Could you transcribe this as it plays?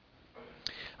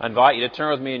I invite you to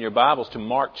turn with me in your Bibles to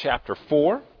Mark chapter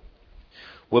 4.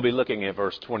 We'll be looking at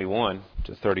verse 21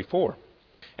 to 34.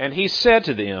 And he said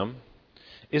to them,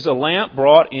 "Is a lamp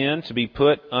brought in to be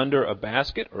put under a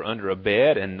basket or under a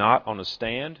bed and not on a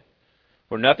stand?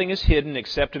 For nothing is hidden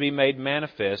except to be made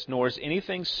manifest, nor is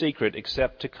anything secret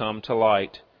except to come to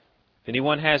light. If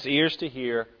anyone has ears to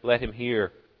hear, let him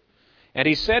hear." And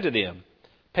he said to them,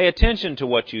 "Pay attention to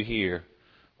what you hear.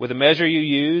 With the measure you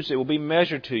use, it will be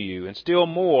measured to you, and still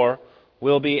more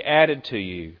will be added to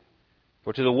you.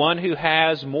 For to the one who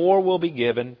has, more will be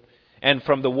given, and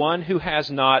from the one who has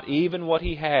not, even what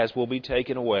he has will be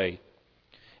taken away."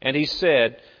 And he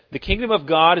said, "The kingdom of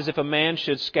God is if a man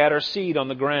should scatter seed on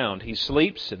the ground. He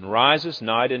sleeps and rises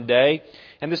night and day,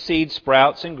 and the seed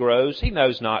sprouts and grows, he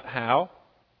knows not how.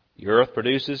 The earth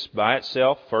produces by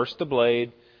itself first the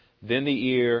blade, then the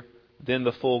ear, then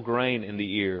the full grain in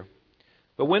the ear.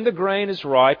 But when the grain is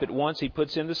ripe, at once he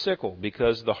puts in the sickle,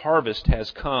 because the harvest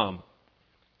has come."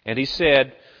 And he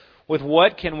said, "With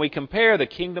what can we compare the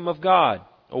kingdom of God?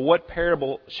 Or what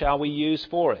parable shall we use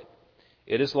for it?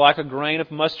 It is like a grain of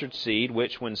mustard seed,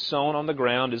 which when sown on the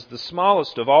ground is the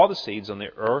smallest of all the seeds on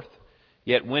the earth.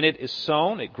 Yet when it is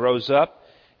sown, it grows up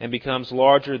and becomes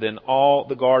larger than all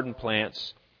the garden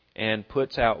plants, and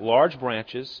puts out large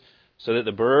branches, so that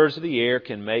the birds of the air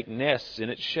can make nests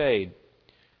in its shade."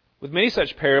 With many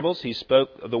such parables he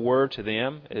spoke of the word to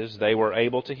them, as they were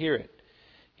able to hear it.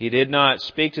 He did not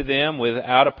speak to them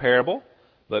without a parable,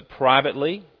 but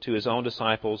privately to his own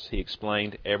disciples he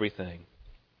explained everything.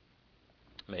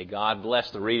 May God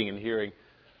bless the reading and hearing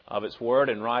of its word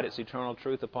and write its eternal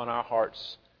truth upon our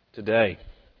hearts today.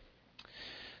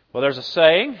 Well, there's a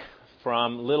saying,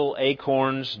 "From little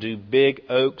acorns do big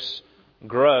oaks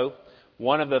grow."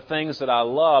 One of the things that I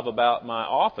love about my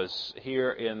office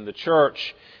here in the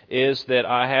church is that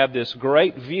I have this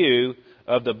great view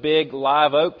of the big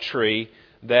live oak tree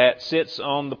that sits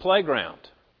on the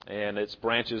playground. And its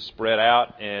branches spread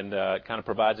out and kind of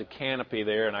provides a canopy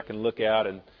there, and I can look out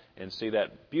and see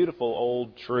that beautiful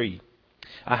old tree.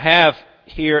 I have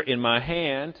here in my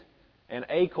hand an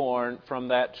acorn from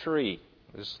that tree.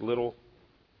 This little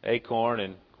acorn,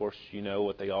 and of course you know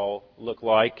what they all look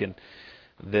like, and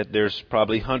that there's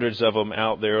probably hundreds of them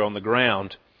out there on the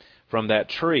ground from that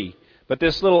tree. But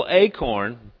this little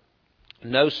acorn,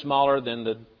 no smaller than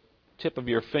the tip of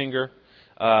your finger,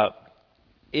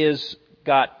 is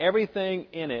got everything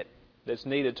in it that's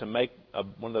needed to make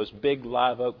one of those big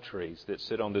live oak trees that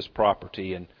sit on this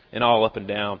property and all up and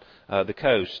down the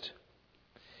coast.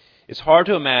 It's hard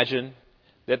to imagine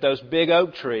that those big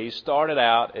oak trees started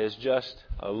out as just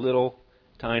a little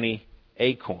tiny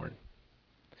acorn.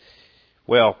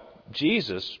 Well,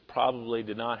 Jesus probably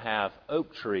did not have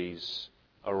oak trees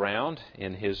around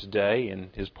in his day, in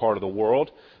his part of the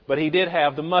world, but he did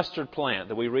have the mustard plant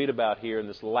that we read about here in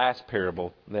this last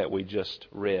parable that we just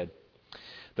read.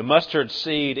 The mustard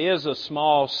seed is a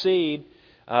small seed,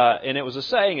 and it was a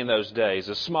saying in those days,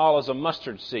 as small as a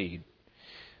mustard seed.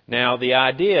 Now, the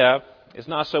idea is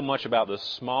not so much about the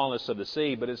smallness of the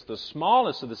seed, but it's the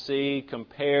smallness of the seed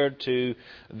compared to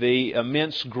the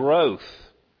immense growth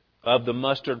of the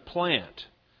mustard plant.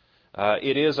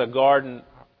 It is a garden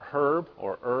herb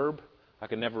or herb. I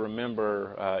can never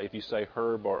remember if you say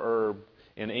herb or herb.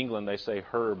 In England they say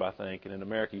herb, I think, and in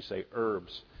America you say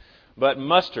herbs. But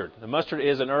mustard, the mustard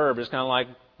is an herb. It's kind of like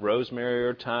rosemary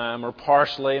or thyme or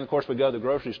parsley. And of course we go to the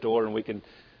grocery store and we can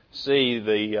see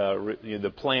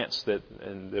the plants that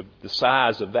and the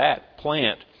size of that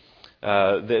plant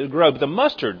that grow. But the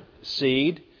mustard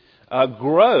seed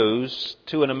grows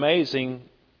to an amazing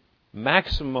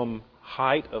maximum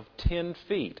height of 10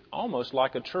 feet, almost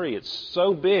like a tree. It's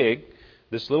so big,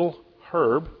 this little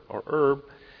herb,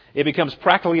 it becomes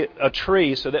practically a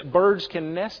tree so that birds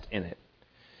can nest in it.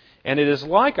 And it is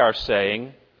like our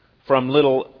saying, "From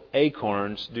little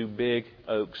acorns do big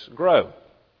oaks grow."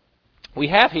 We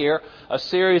have here a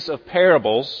series of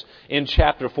parables in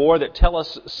chapter 4 that tell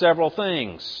us several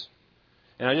things.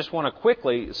 And I just want to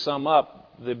quickly sum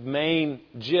up the main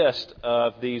gist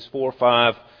of these 4 or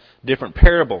 5 different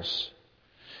parables.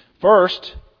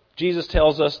 First, Jesus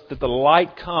tells us that the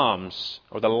light comes,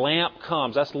 or the lamp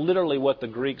comes. That's literally what the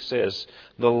Greek says.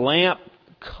 The lamp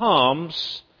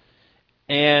comes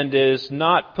and is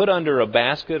not put under a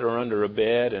basket or under a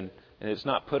bed, and it's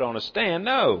not put on a stand.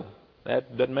 No,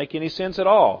 that doesn't make any sense at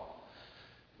all.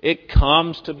 It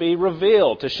comes to be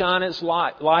revealed, to shine its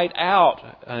light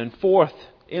out and forth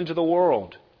into the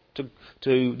world,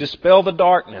 to dispel the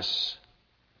darkness.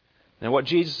 Now what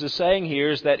Jesus is saying here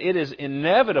is that it is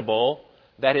inevitable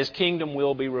that His kingdom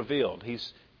will be revealed.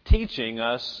 He's teaching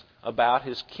us about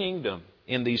His kingdom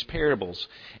in these parables.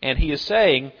 And He is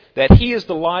saying that He is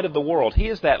the light of the world. He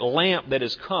is that lamp that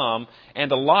has come,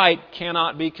 and the light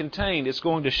cannot be contained. It's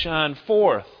going to shine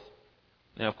forth.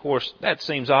 Now, of course, that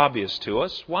seems obvious to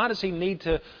us. Why does He need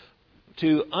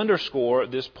to underscore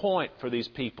this point for these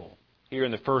people here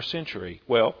in the first century?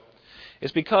 Well,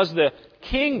 it's because the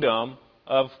kingdom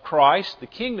of Christ, the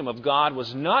kingdom of God,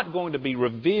 was not going to be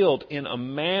revealed in a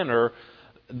manner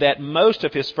that most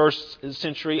of His first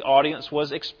century audience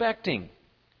was expecting.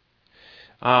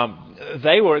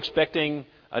 They were expecting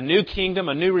a new kingdom,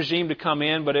 a new regime to come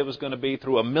in, but it was going to be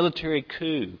through a military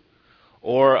coup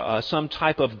or some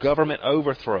type of government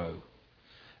overthrow.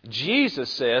 Jesus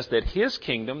says that His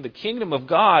kingdom, the kingdom of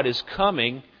God, is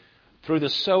coming through the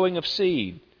sowing of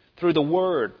seed, through the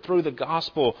Word, through the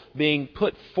gospel being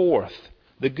put forth.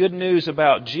 The good news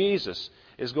about Jesus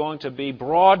is going to be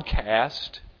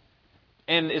broadcast,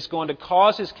 and it's going to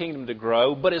cause His kingdom to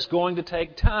grow, but it's going to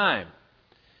take time.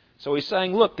 So He's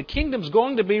saying, look, the kingdom's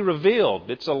going to be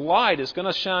revealed. It's a light. It's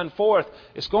going to shine forth.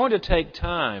 It's going to take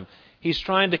time. He's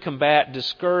trying to combat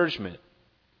discouragement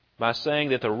by saying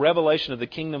that the revelation of the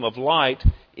kingdom of light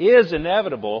is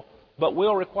inevitable, but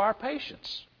will require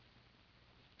patience.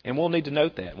 And we'll need to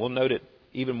note that. We'll note it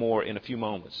even more in a few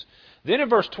moments. Then in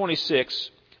verse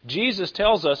 26, Jesus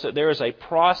tells us that there is a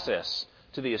process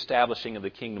to the establishing of the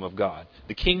kingdom of God.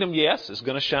 The kingdom, yes, is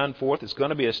going to shine forth. It's going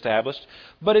to be established.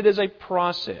 But it is a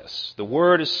process. The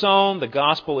word is sown. The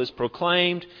gospel is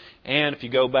proclaimed. And if you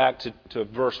go back to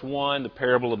verse 1, the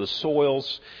parable of the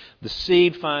soils, the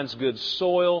seed finds good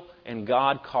soil, and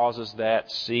God causes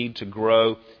that seed to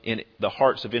grow in the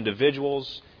hearts of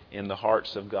individuals, in the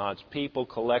hearts of God's people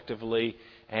collectively,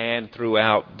 and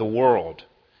throughout the world.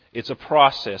 It's a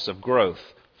process of growth.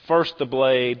 First the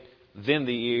blade, then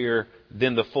the ear,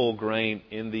 then the full grain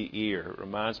in the ear. It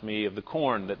reminds me of the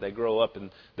corn that they grow up in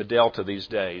the Delta these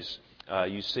days.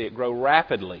 You see it grow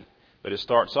rapidly, but it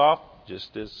starts off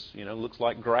just as, looks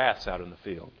like grass out in the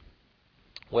field.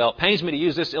 Well, it pains me to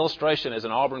use this illustration as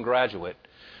an Auburn graduate,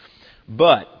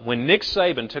 but when Nick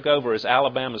Saban took over as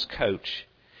Alabama's coach,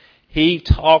 he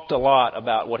talked a lot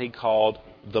about what he called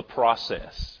the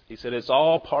process. He said it's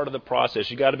all part of the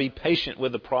process. You've got to be patient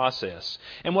with the process.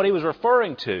 And what he was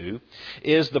referring to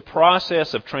is the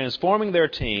process of transforming their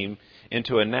team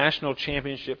into a national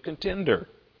championship contender.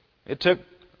 It took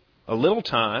a little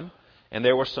time, and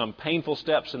there were some painful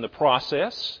steps in the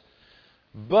process,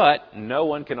 but no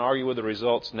one can argue with the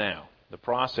results now. The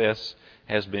process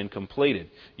has been completed.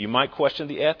 You might question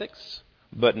the ethics,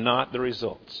 but not the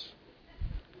results.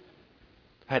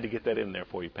 I had to get that in there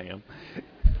for you, Pam.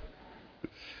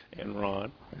 And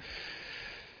Ron.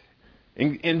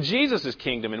 In Jesus'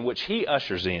 kingdom, in which He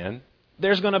ushers in,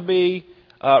 there's going to be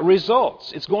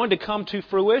results. It's going to come to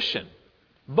fruition.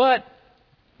 But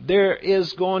there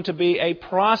is going to be a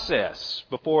process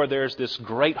before there's this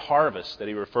great harvest that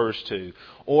He refers to,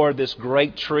 or this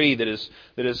great tree that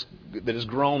is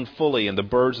grown fully and the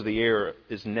birds of the air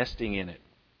is nesting in it.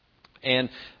 And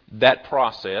that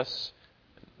process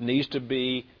needs to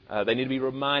be, they need to be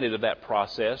reminded of that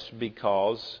process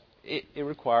because it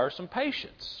requires some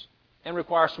patience and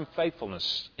requires some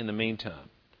faithfulness in the meantime.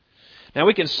 Now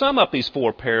we can sum up these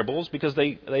four parables because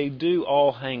they do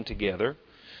all hang together,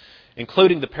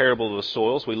 including the parable of the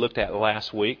soils we looked at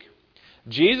last week.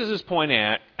 Jesus is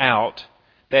pointing out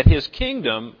that His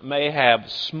kingdom may have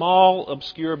small,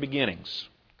 obscure beginnings,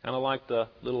 kind of like the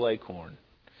little acorn.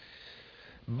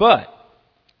 But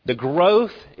the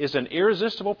growth is an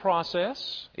irresistible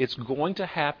process. It's going to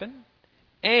happen.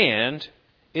 And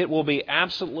it will be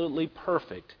absolutely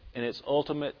perfect in its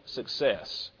ultimate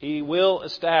success. He will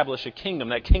establish a kingdom,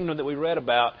 that kingdom that we read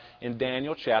about in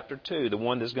Daniel chapter 2, the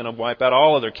one that's going to wipe out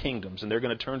all other kingdoms, and they're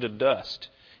going to turn to dust,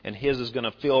 and His is going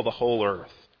to fill the whole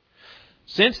earth.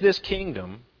 Since this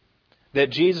kingdom that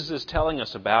Jesus is telling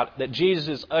us about, that Jesus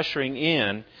is ushering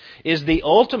in, is the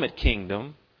ultimate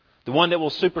kingdom, the one that will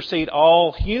supersede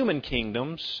all human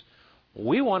kingdoms,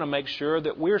 we want to make sure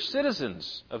that we're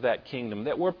citizens of that kingdom,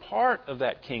 that we're part of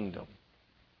that kingdom.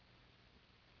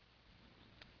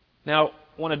 Now,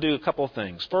 I want to do a couple of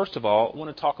things. First of all, I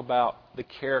want to talk about the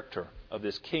character of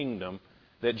this kingdom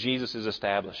that Jesus is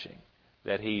establishing,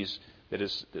 that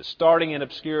is starting in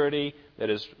obscurity, that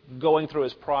is going through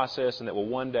His process, and that will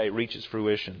one day reach its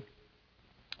fruition.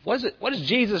 What is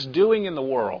Jesus doing in the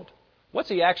world? What's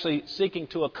He actually seeking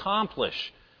to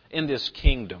accomplish in this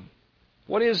kingdom?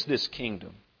 What is this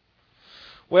kingdom?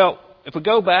 Well, if we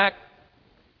go back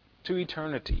to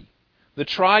eternity, the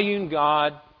triune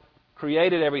God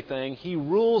created everything. He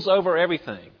rules over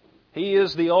everything. He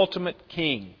is the ultimate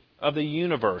king of the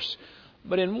universe.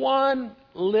 But in one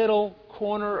little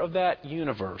corner of that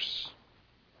universe,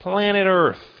 planet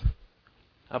Earth,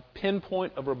 a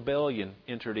pinpoint of rebellion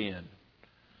entered in.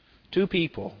 2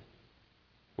 people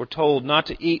were told not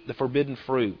to eat the forbidden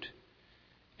fruit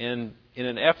in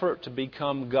an effort to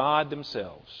become God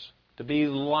themselves, to be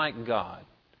like God,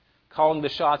 calling the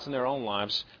shots in their own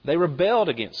lives. They rebelled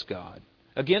against God,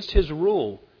 against His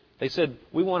rule. They said,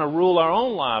 we want to rule our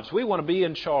own lives. We want to be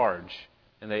in charge.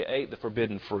 And they ate the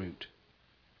forbidden fruit.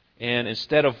 And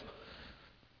instead of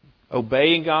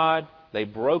obeying God, they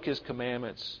broke His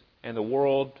commandments. And the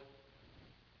world,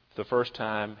 for the first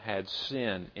time, had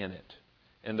sin in it.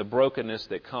 And the brokenness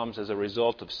that comes as a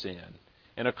result of sin.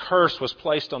 And a curse was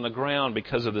placed on the ground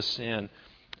because of the sin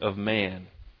of man.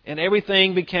 And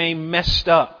everything became messed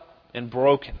up and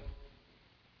broken.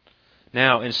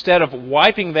 Now, instead of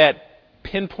wiping that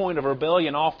pinpoint of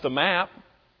rebellion off the map,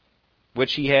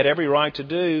 which He had every right to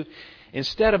do,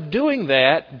 instead of doing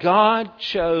that, God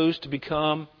chose to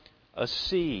become a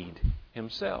seed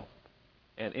Himself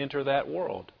and enter that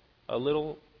world, a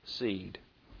little seed.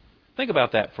 Think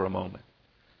about that for a moment.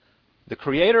 The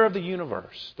Creator of the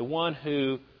universe, the one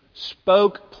who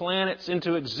spoke planets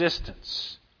into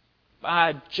existence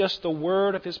by just the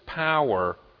word of His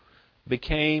power,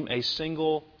 became a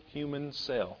single human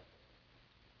cell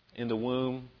in the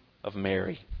womb of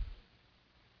Mary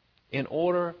in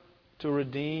order to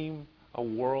redeem a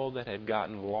world that had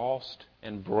gotten lost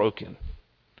and broken.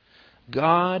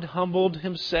 God humbled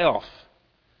Himself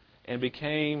and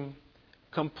became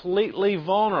completely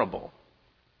vulnerable,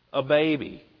 a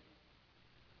baby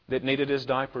that needed his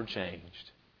diaper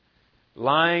changed,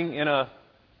 lying in an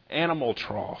animal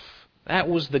trough. That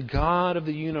was the God of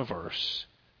the universe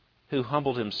who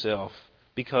humbled Himself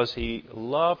because He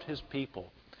loved His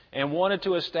people and wanted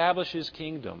to establish His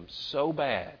kingdom so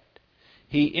bad.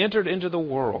 He entered into the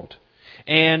world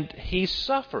and He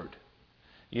suffered.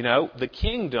 You know, the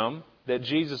kingdom that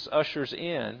Jesus ushers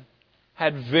in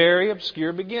had very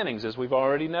obscure beginnings, as we've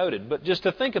already noted. But just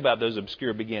to think about those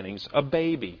obscure beginnings, a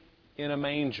baby in a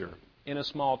manger, in a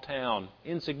small town,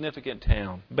 insignificant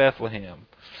town, Bethlehem.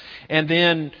 And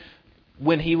then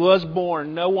when He was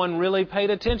born, no one really paid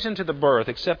attention to the birth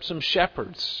except some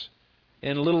shepherds.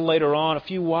 And a little later on, a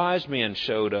few wise men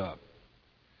showed up.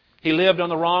 He lived on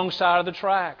the wrong side of the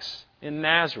tracks in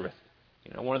Nazareth.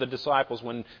 You know, one of the disciples,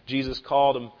 when Jesus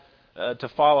called him to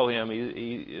follow Him,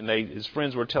 his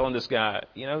friends were telling this guy,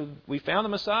 you know, we found the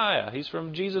Messiah. He's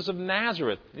from Jesus of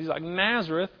Nazareth. He's like,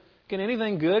 Nazareth? Can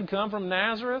anything good come from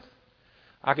Nazareth?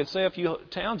 I could say a few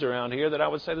towns around here that I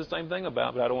would say the same thing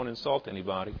about, but I don't want to insult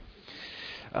anybody.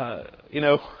 You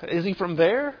know, is He from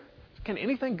there? Can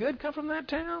anything good come from that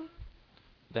town?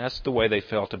 That's the way they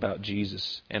felt about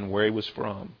Jesus and where He was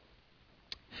from.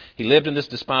 He lived in this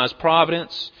despised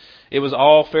providence. It was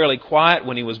all fairly quiet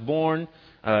when He was born.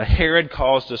 Herod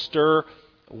caused a stir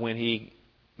when he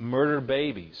murdered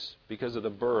babies because of the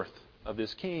birth of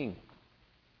this king.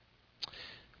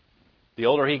 The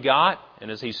older he got,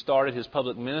 and as he started his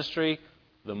public ministry,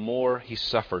 the more he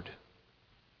suffered.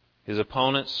 His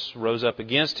opponents rose up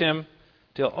against him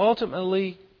till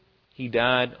ultimately He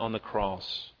died on the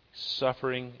cross,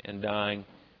 suffering and dying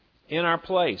in our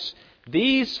place.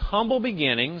 These humble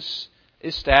beginnings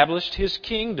established His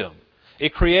kingdom.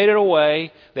 It created a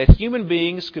way that human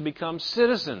beings could become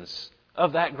citizens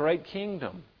of that great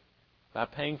kingdom by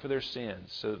paying for their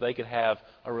sins so that they could have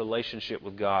a relationship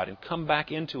with God and come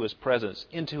back into His presence,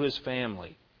 into His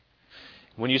family.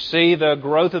 When you see the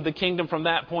growth of the kingdom from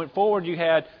that point forward, you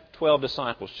had 12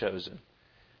 disciples chosen.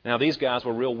 Now, these guys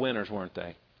were real winners, weren't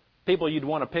they? People you'd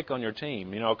want to pick on your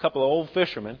team. You know, a couple of old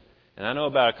fishermen. And I know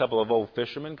about a couple of old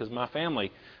fishermen because my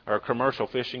family are commercial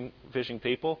fishing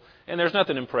people. And there's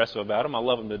nothing impressive about them. I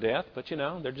love them to death. But, you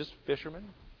know, they're just fishermen.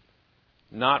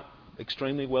 Not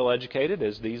extremely well educated,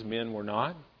 as these men were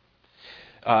not.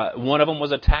 One of them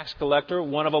was a tax collector.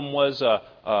 One of them was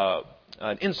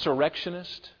an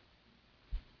insurrectionist.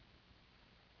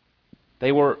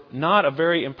 They were not a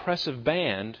very impressive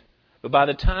band. But by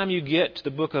the time you get to the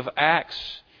book of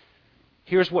Acts,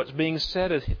 here's what's being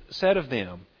said of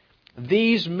them.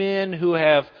 These men who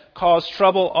have caused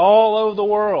trouble all over the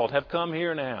world have come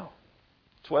here now.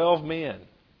 12 men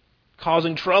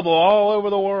causing trouble all over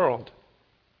the world.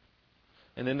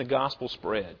 And then the gospel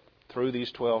spread through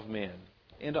these 12 men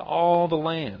into all the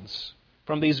lands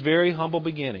from these very humble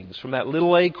beginnings, from that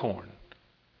little acorn,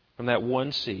 from that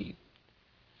one seed.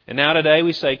 And now today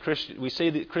we see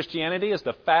that Christianity is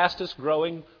the fastest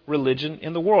growing religion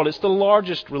in the world. It's the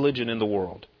largest religion in the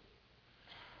world.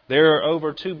 There are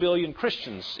over 2 billion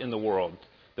Christians in the world.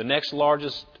 The next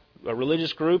largest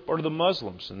religious group are the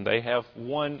Muslims, and they have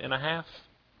 1.5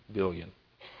 billion.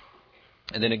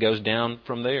 And then it goes down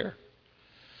from there.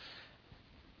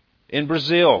 In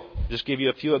Brazil, just give you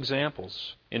a few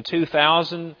examples. In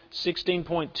 2000,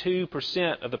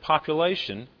 16.2% of the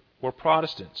population were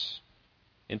Protestants.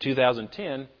 In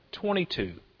 2010,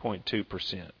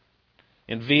 22.2%.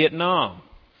 In Vietnam,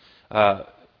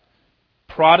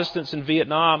 Protestants in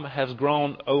Vietnam have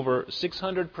grown over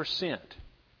 600%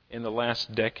 in the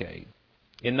last decade.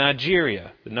 In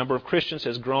Nigeria, the number of Christians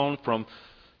has grown from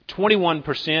 21%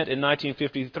 in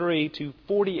 1953 to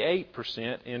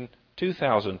 48% in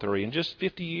 2003, in just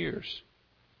 50 years.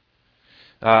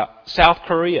 South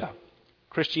Korea,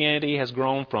 Christianity has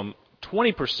grown from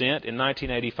 20% in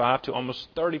 1985 to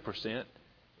almost 30%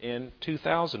 in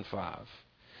 2005.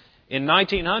 In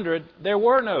 1900, there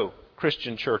were no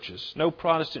Christian churches, no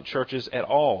Protestant churches at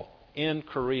all in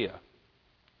Korea.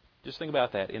 Just think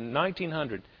about that. In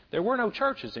 1900, there were no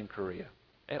churches in Korea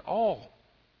at all.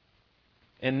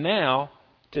 And now,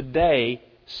 today,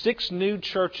 6 new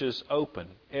churches open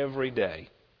every day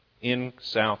in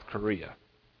South Korea.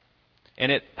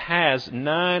 And it has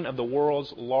 9 of the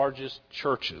world's largest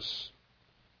churches.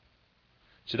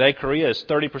 Today, Korea is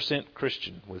 30%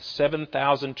 Christian, with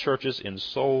 7,000 churches in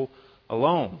Seoul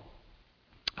alone.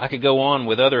 I could go on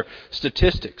with other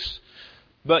statistics.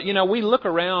 But, we look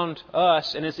around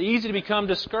us, and it's easy to become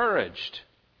discouraged.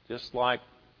 Just like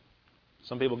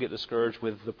some people get discouraged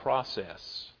with the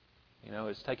process.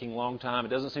 It's taking a long time. It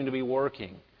doesn't seem to be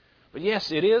working. But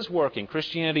yes, it is working.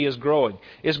 Christianity is growing.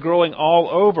 It's growing all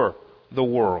over the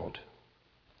world.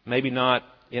 Maybe not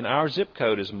in our zip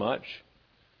code as much,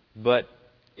 but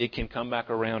it can come back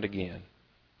around again.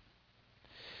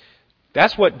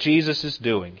 That's what Jesus is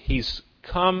doing. He's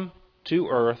come to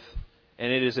earth,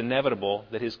 and it is inevitable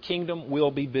that His kingdom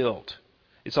will be built.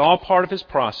 It's all part of His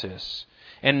process.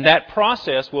 And that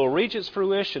process will reach its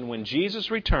fruition when Jesus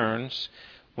returns,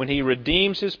 when He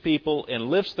redeems His people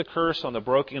and lifts the curse on the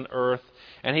broken earth,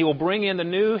 and He will bring in the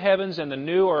new heavens and the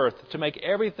new earth to make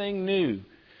everything new,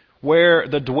 where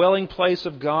the dwelling place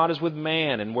of God is with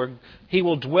man, and where He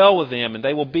will dwell with them, and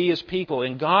they will be His people,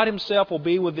 and God Himself will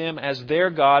be with them as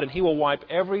their God, and He will wipe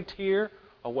every tear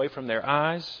away from their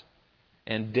eyes,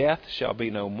 and death shall be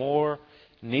no more,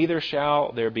 neither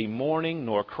shall there be mourning,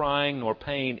 nor crying, nor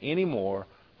pain any more,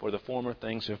 for the former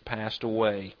things have passed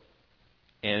away.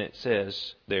 And it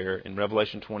says there in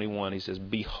Revelation 21, He says,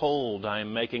 "Behold, I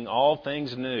am making all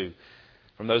things new."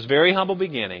 From those very humble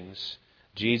beginnings,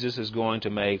 Jesus is going to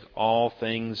make all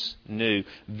things new.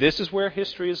 This is where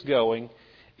history is going.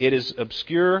 It is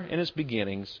obscure in its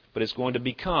beginnings, but it's going to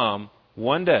become,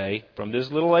 one day, from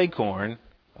this little acorn,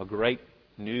 a great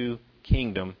new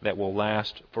kingdom that will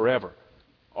last forever.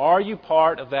 Are you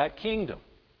part of that kingdom?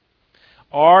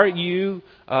 Are you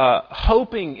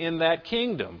hoping in that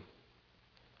kingdom?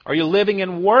 Are you living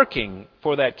and working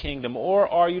for that kingdom? Or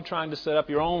are you trying to set up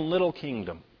your own little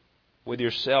kingdom with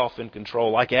yourself in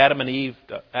control, like Adam and Eve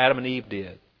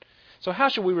did? So how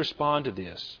should we respond to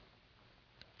this?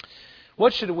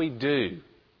 What should we do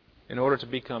in order to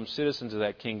become citizens of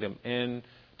that kingdom and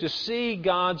to see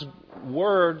God's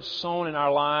Word sown in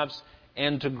our lives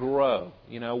and to grow?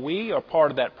 We are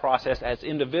part of that process as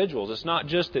individuals. It's not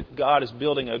just that God is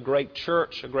building a great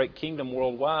church, a great kingdom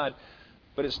worldwide,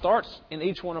 but it starts in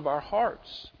each one of our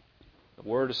hearts. The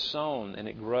Word is sown and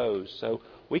it grows. So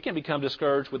we can become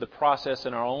discouraged with the process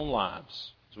in our own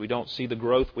lives as we don't see the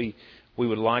growth we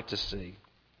would like to see.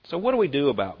 So what do we do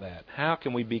about that? How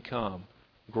can we become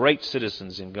great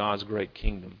citizens in God's great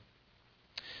kingdom?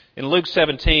 In Luke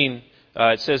 17,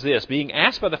 it says this, "Being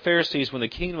asked by the Pharisees when the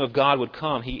kingdom of God would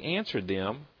come, He answered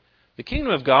them, 'The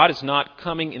kingdom of God is not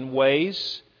coming in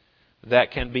ways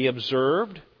that can be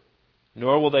observed,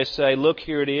 nor will they say, Look,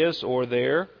 here it is, or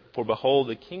there. For behold,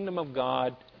 the kingdom of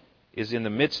God is in the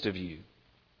midst of you.'"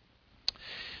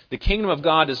 The kingdom of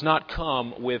God does not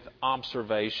come with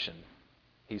observation,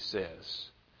 He says.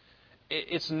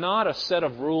 It's not a set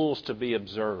of rules to be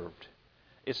observed.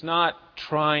 It's not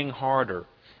trying harder.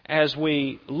 As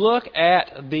we look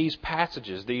at these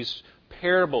passages, these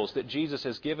parables that Jesus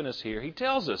has given us here, He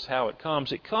tells us how it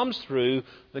comes. It comes through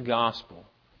the gospel.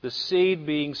 The seed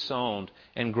being sown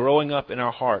and growing up in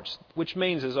our hearts. Which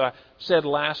means, as I said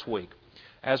last week,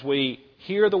 as we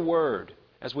hear the Word,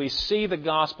 as we see the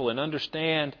gospel and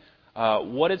understand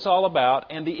what it's all about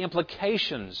and the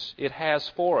implications it has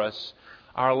for us,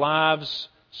 our lives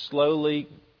slowly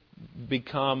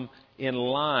become in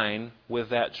line with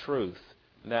that truth.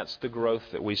 And that's the growth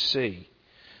that we see.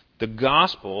 The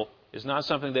gospel is not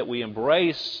something that we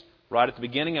embrace right at the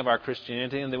beginning of our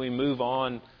Christianity and then we move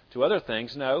on to other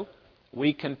things. No,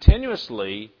 we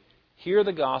continuously hear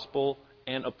the gospel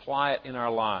and apply it in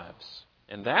our lives.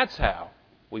 And that's how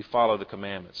we follow the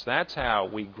commandments. That's how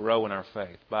we grow in our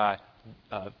faith, by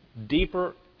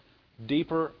deeper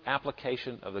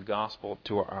application of the gospel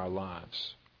to our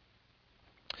lives.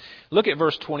 Look at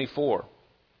verse 24.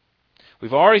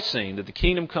 We've already seen that the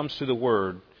kingdom comes through the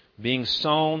word being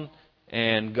sown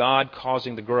and God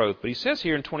causing the growth. But he says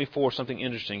here in 24 something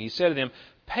interesting. He said to them,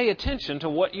 pay attention to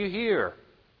what you hear.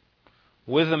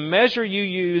 With the measure you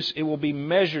use, it will be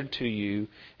measured to you,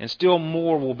 and still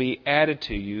more will be added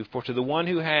to you. For to the one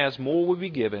who has, more will be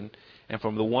given, and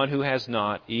from the one who has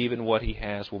not, even what he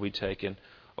has will be taken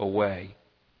away.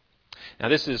 Now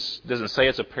this doesn't say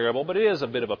it's a parable, but it is a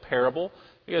bit of a parable,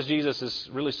 because Jesus is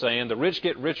really saying the rich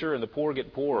get richer and the poor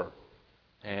get poorer.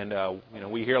 And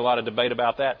we hear a lot of debate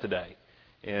about that today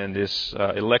in this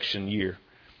election year.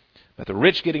 But the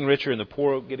rich getting richer and the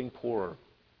poor getting poorer.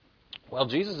 Well,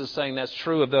 Jesus is saying that's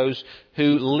true of those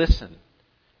who listen.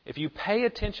 If you pay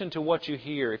attention to what you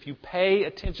hear, if you pay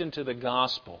attention to the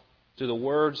gospel, to the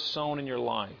words sown in your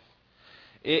life,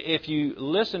 if you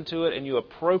listen to it and you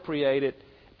appropriate it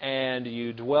and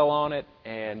you dwell on it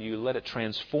and you let it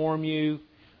transform you,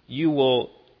 you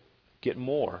will get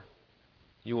more.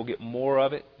 You will get more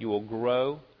of it. You will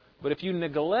grow. But if you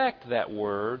neglect that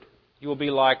word, you will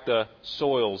be like the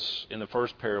soils in the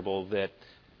first parable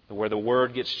where the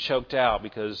word gets choked out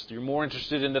because you're more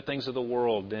interested in the things of the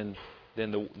world than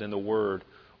the word.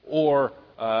 Or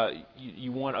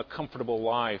you want a comfortable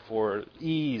life or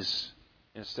ease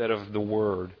instead of the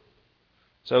word.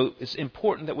 So it's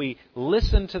important that we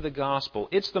listen to the gospel.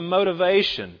 It's the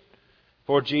motivation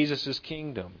for Jesus'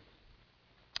 kingdom.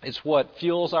 It's what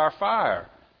fuels our fire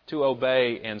to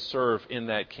obey and serve in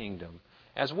that kingdom.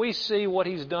 As we see what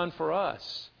He's done for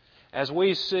us, as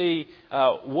we see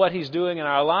what He's doing in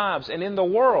our lives and in the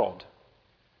world,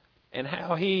 and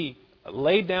how He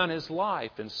laid down His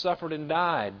life and suffered and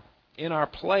died in our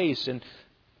place and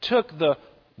took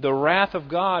the wrath of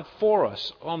God for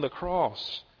us on the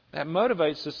cross, that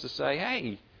motivates us to say,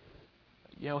 hey,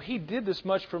 He did this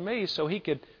much for me so He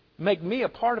could make me a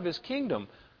part of His kingdom.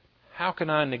 How can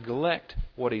I neglect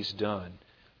what He's done?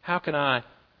 How can I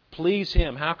please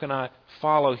Him? How can I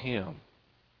follow Him?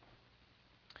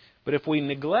 But if we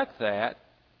neglect that,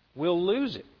 we'll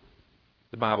lose it.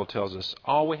 The Bible tells us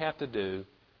all we have to do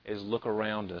is look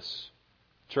around us.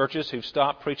 Churches who've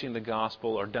stopped preaching the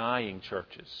gospel are dying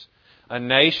churches. A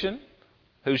nation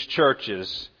whose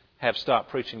churches have stopped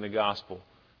preaching the gospel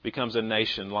becomes a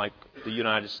nation like the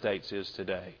United States is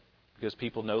today. Because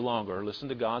people no longer listen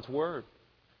to God's Word.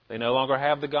 They no longer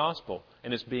have the gospel,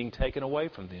 and it's being taken away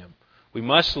from them. We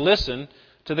must listen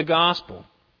to the gospel.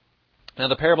 Now,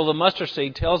 the parable of the mustard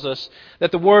seed tells us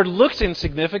that the word looks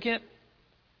insignificant,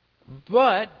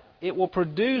 but it will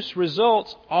produce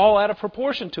results all out of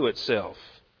proportion to itself.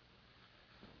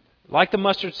 Like the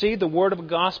mustard seed, the word of the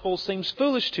gospel seems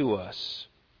foolish to us.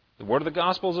 The word of the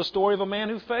gospel is a story of a man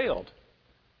who failed.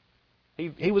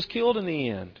 He was killed in the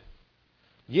end.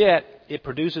 Yet, it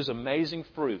produces amazing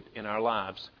fruit in our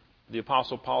lives. The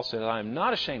Apostle Paul said, I am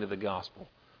not ashamed of the gospel,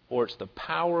 for it's the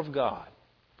power of God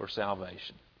for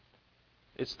salvation.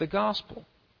 It's the gospel.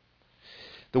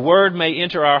 The word may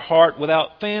enter our heart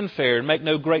without fanfare and make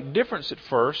no great difference at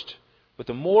first, but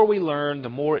the more we learn, the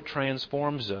more it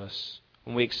transforms us.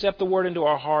 When we accept the word into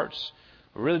our hearts,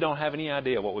 we really don't have any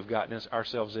idea what we've gotten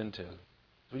ourselves into.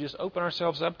 If we just open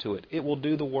ourselves up to it, it will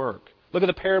do the work. Look at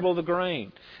the parable of the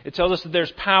grain. It tells us that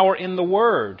there's power in the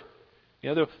word.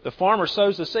 The farmer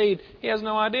sows the seed. He has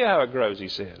no idea how it grows, he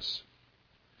says.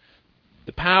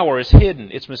 The power is hidden.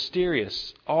 It's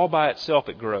mysterious. All by itself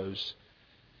it grows.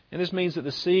 And this means that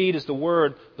the seed is the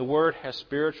Word. The Word has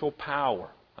spiritual power,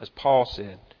 as Paul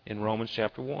said in Romans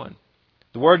chapter 1.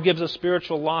 The Word gives us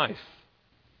spiritual life.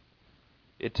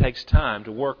 It takes time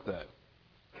to work, though.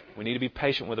 We need to be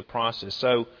patient with the process.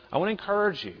 So I want to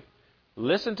encourage you.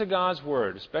 Listen to God's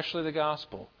Word, especially the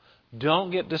gospel.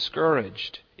 Don't get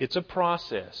discouraged. It's a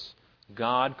process.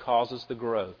 God causes the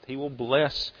growth. He will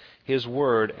bless His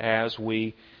Word as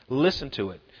we listen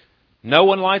to it. No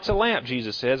one lights a lamp,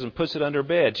 Jesus says, and puts it under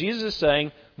bed. Jesus is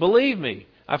saying, believe me,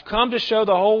 I've come to show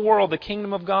the whole world the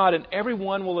kingdom of God, and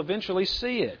everyone will eventually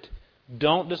see it.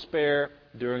 Don't despair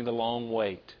during the long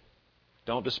wait.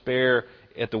 Don't despair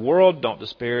at the world. Don't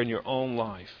despair in your own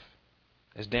life.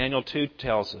 As Daniel 2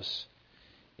 tells us,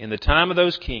 in the time of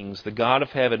those kings, the God of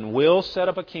heaven will set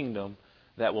up a kingdom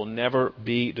that will never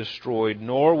be destroyed,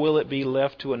 nor will it be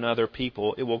left to another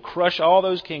people. It will crush all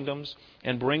those kingdoms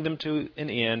and bring them to an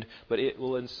end, but it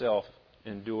will itself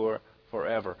endure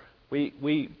forever.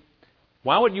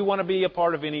 Why would you want to be a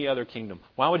part of any other kingdom?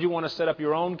 Why would you want to set up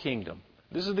your own kingdom?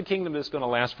 This is the kingdom that's going to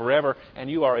last forever, and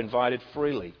you are invited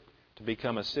freely to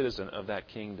become a citizen of that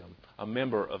kingdom, a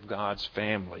member of God's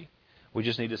family. We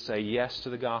just need to say yes to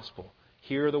the gospel.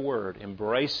 Hear the word,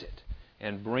 embrace it,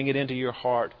 and bring it into your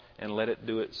heart and let it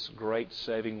do its great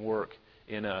saving work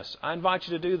in us. I invite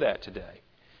you to do that today.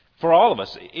 For all of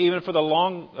us, even for the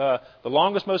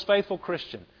longest, most faithful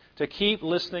Christian, to keep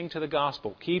listening to the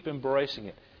gospel, keep embracing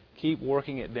it, keep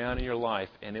working it down in your life,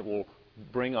 and it will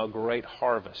bring a great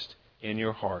harvest in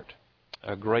your heart,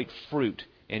 a great fruit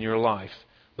in your life.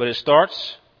 But it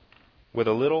starts with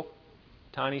a little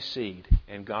tiny seed,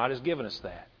 and God has given us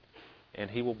that, and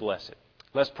He will bless it.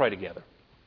 Let's pray together.